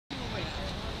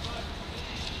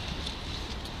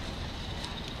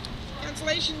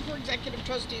cancellation for Executive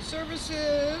Trustee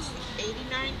Services,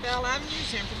 89 Bell Avenue,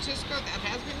 San Francisco. That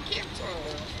has been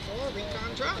canceled for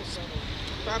Recon Trust.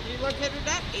 Property located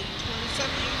at 827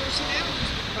 Anderson Avenue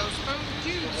has been postponed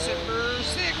to December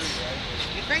 6th.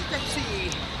 In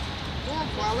bankruptcy for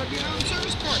Quality Loan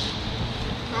Service Corp.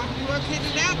 Property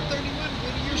located at 31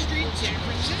 Whittier Street, San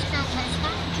Francisco,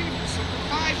 postponed to December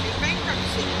 5th. In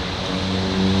bankruptcy.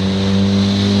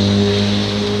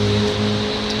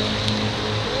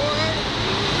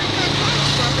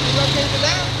 Located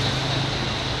at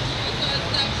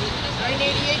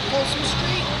 988 Folsom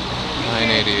Street.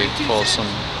 988 Folsom.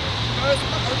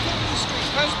 Folsom Street,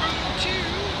 postponed to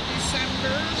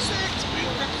December 6th.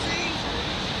 Bankruptcy.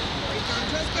 Recon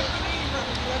Trust Company,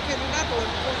 property located at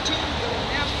 1114 Gilman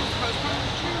Avenue,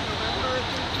 postponed to November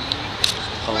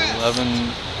 13th.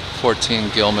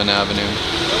 1114 Gilman Avenue.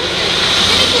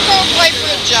 You can go apply for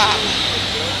a job.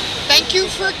 Thank you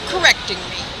for correcting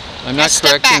me. I'm not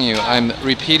correcting you. I'm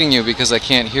repeating you because I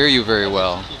can't hear you very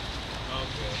well.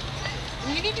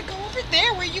 You need to go over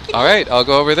there where you can... All right, I'll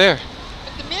go over there.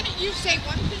 But the minute you say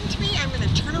one thing to me, I'm going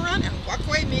to turn around and walk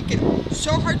away, make it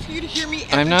so hard for you to hear me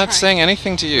every I'm not time. saying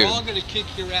anything to you. We're all going to kick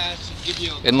your ass and give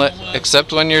you a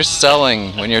Except when you're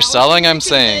selling. When you're selling, I'm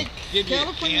saying.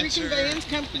 California Reconveyance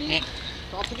Company,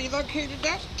 property located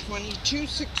at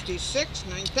 2266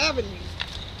 9th Avenue.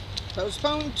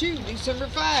 Postponed to December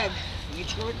 5.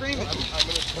 Mutual agreement. I'm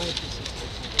going to try this.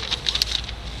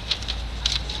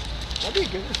 That'd be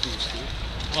a good one for you, Steve.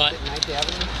 What? 9th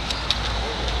Avenue?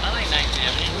 I like 9th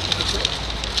Avenue.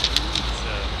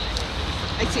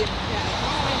 I see it.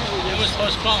 Yeah. It was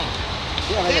postponed.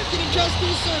 Yeah, Deputy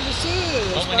Trustee Services.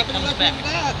 Oh, when it property comes back.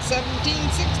 located at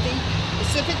 1760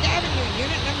 Pacific Avenue,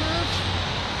 unit number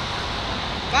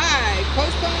 5.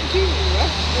 Postponed to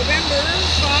November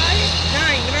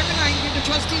 9 due to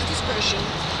trustee's discretion.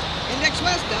 Index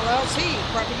West LLC,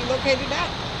 property located at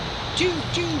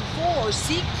 224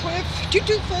 Seacliff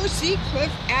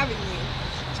Avenue.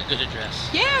 It's a good address.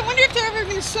 Yeah, I wonder if they're ever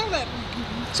going to sell that.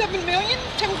 7 million?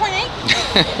 10.8?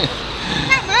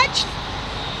 Not much.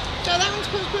 So that one's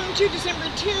postponed to December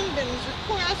 10th. Benny's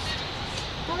request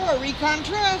for Recon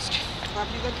Trust,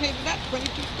 property located at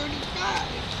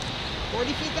 2235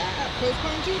 45th Ave,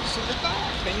 postponed to December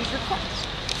 5th. Benny's request.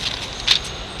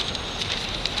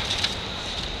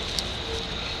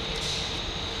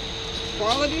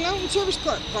 Quality Loan Service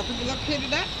Corp. Property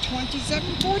located at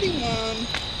 2741,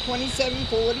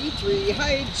 2743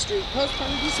 Hyde Street.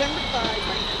 Postponed December 5.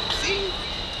 Bankruptcy.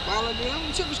 Quality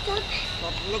Loan Service Corp.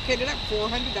 Property located at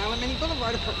 400 Alamany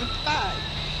Boulevard, Apartment 5.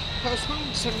 Postponed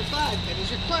December 5.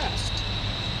 Betty's request.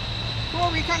 For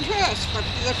Recon Trust.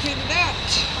 Property located at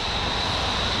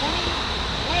 2100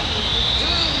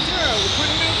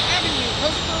 29th Avenue.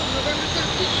 Postponed November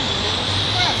 13th. Betty's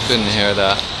request. Couldn't hear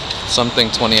that. Something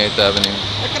 28th Avenue.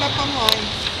 Look it up online.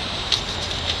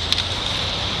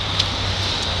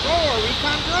 For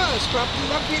Recon Trust, property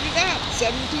located at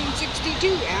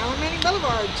 1762 Alamany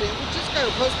Boulevard, San Francisco.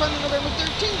 Postponed November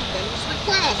 13th. Benny's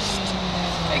request.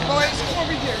 Hey boys, come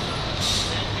over here.